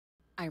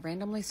I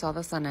randomly saw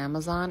this on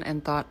Amazon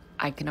and thought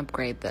I can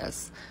upgrade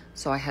this.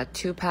 So I had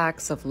 2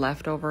 packs of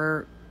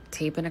leftover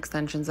tape and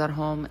extensions at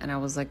home, and I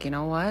was like, you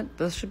know what?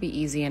 This should be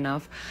easy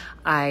enough.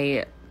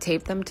 I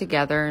taped them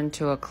together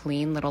into a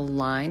clean little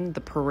line,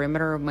 the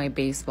perimeter of my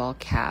baseball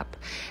cap.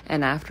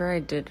 And after I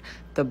did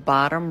the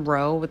bottom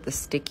row with the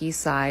sticky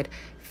side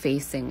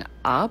facing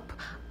up,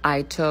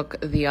 I took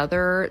the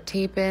other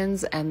tape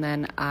ins and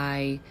then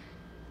I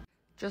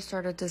just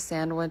started to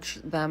sandwich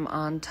them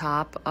on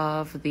top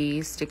of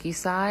the sticky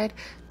side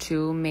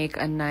to make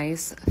a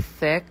nice,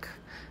 thick,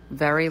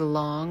 very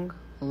long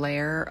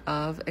layer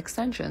of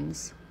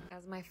extensions.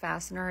 As my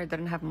fastener, I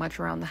didn't have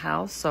much around the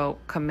house, so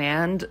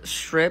command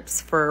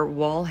strips for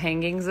wall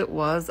hangings it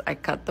was. I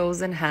cut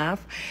those in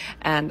half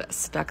and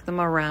stuck them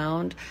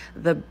around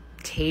the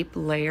tape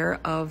layer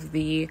of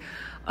the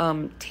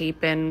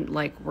tape in,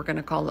 like, we're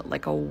gonna call it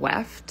like a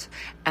weft.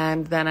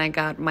 And then I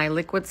got my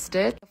liquid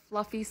stitch, the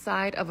fluffy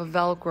side of a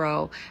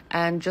Velcro,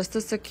 and just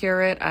to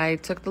secure it, I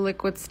took the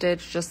liquid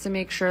stitch just to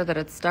make sure that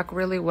it stuck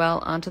really well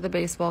onto the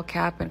baseball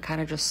cap, and kind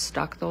of just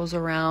stuck those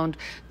around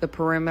the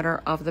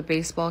perimeter of the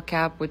baseball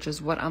cap, which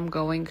is what I'm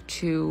going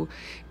to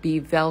be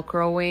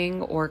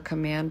Velcroing or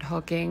command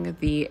hooking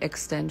the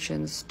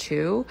extensions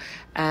to.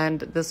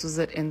 And this was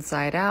it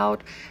inside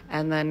out.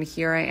 And then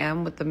here I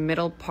am with the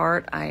middle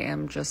part. I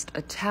am just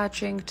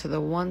attaching to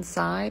the one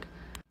side.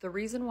 The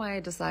reason why I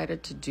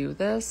decided to do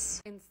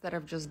this instead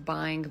of just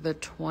buying the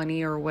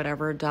 20 or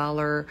whatever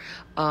dollar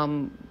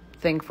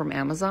thing from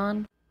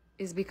Amazon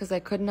is because I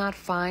could not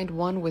find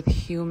one with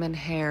human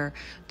hair.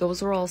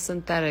 Those were all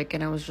synthetic,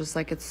 and I was just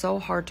like, it's so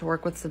hard to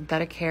work with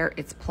synthetic hair.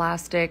 It's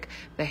plastic.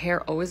 The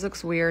hair always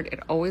looks weird.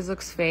 It always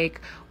looks fake.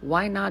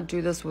 Why not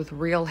do this with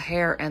real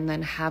hair and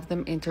then have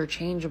them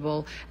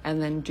interchangeable, and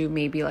then do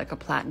maybe like a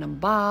platinum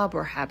bob,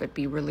 or have it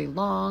be really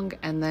long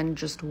and then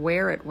just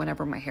wear it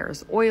whenever my hair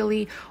is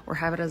oily, or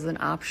have it as an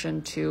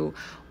option to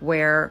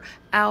wear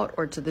out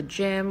or to the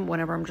gym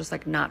whenever I'm just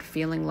like not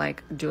feeling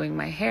like doing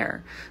my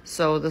hair.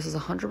 So this is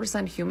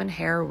 100% human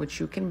hair, which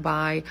you can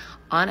buy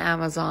on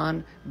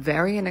Amazon,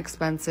 very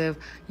inexpensive.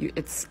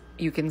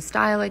 You can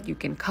style it, you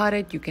can cut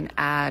it, you can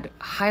add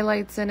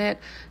highlights in it.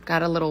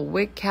 Got a little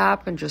wig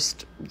cap and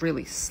just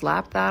really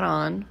slap that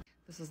on.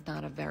 This is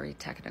not a very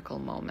technical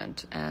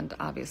moment, and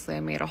obviously I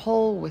made a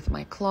hole with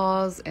my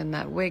claws in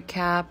that wig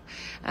cap,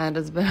 and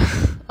it's been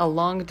a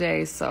long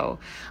day, so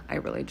I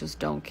really just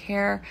don't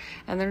care.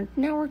 And then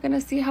now we're gonna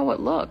see how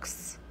it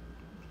looks.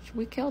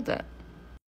 We killed it.